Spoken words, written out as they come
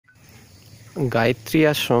গায়ত্রী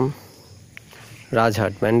আশ্রম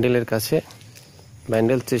রাজহাট ব্যান্ডেলের কাছে,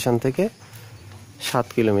 ব্যান্ডেল স্টেশন থেকে 7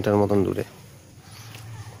 কিলোমিটার মতন দূরে।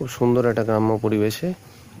 খুব সুন্দর একটা গ্রাম্য পরিবেশে,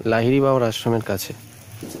 লাহিড়ী বাবার আশ্রমের কাছে।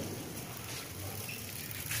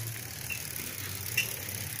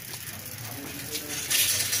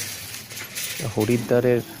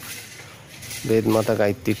 হরিদ্বারের বেদমাতা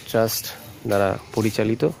গায়ত্রী ট্রাস্ট দ্বারা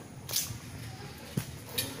পরিচালিত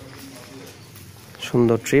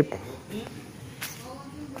সুন্দর ট্রিপ।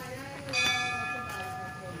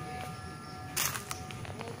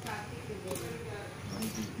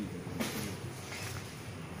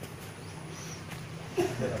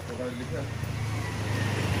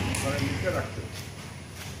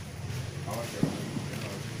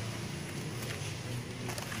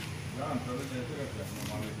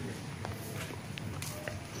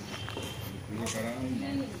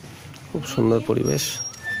 খুব সুন্দর পরিবেশ।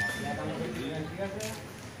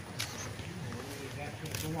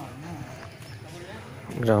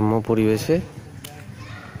 গ্রাম্য পরিবেশে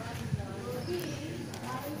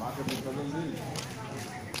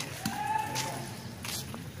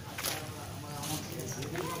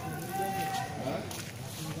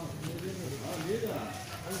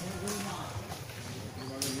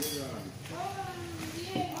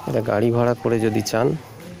এটা গাড়ি ভাড়া করে যদি চান,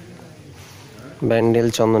 ব্যান্ডেল,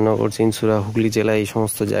 চন্দননগর, চিনসুরা, হুগলি জেলা এই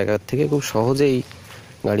সমস্ত জায়গার থেকে খুব সহজেই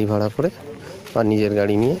গাড়ি ভাড়া করে বা নিজের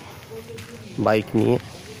গাড়ি নিয়ে, বাইক নিয়ে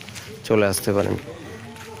চলে আসতে পারেন।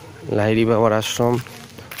 লাহিড়ী বাবার আশ্রম,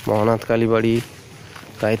 মহানাথ কালীবাড়ি,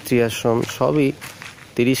 গায়ত্রী আশ্রম সবই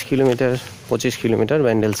 30 কিলোমিটার 25 কিলোমিটার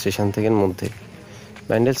ব্যান্ডেল স্টেশন থেকে মধ্যে,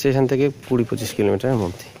 ব্যান্ডেল স্টেশন থেকে 20-25 কিলোমিটারের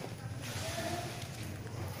মধ্যে।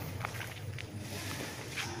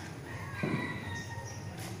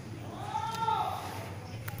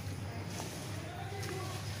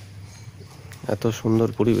 এত সুন্দর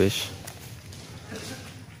পরিবেশ,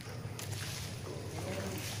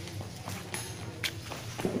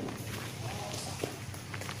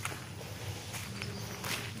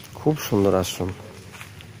 খুব সুন্দর আশ্রম,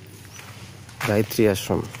 গায়ত্রী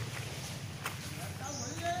আশ্রম।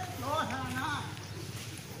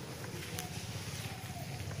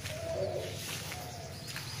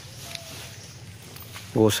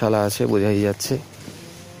 গোশালা আছে, বোঝাই যাচ্ছে।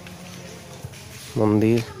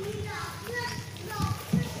 মন্দির,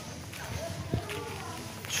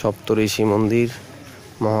 সপ্তঋষি মন্দির,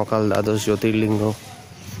 মহাকাল, দ্বাদশ জ্যোতির্লিঙ্গ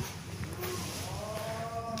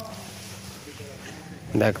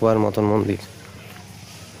দেখবার মতন মন্দির।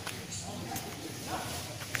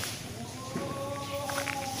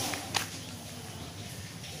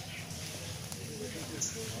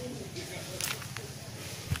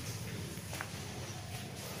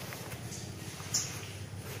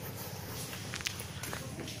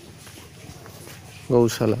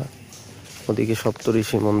 গৌশালা, ওদিকে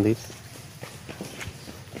সপ্তঋষি মন্দির।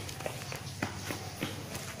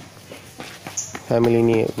 ফ্যামিলি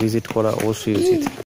নিয়ে ভিজিট করা অবশ্যই উচিত।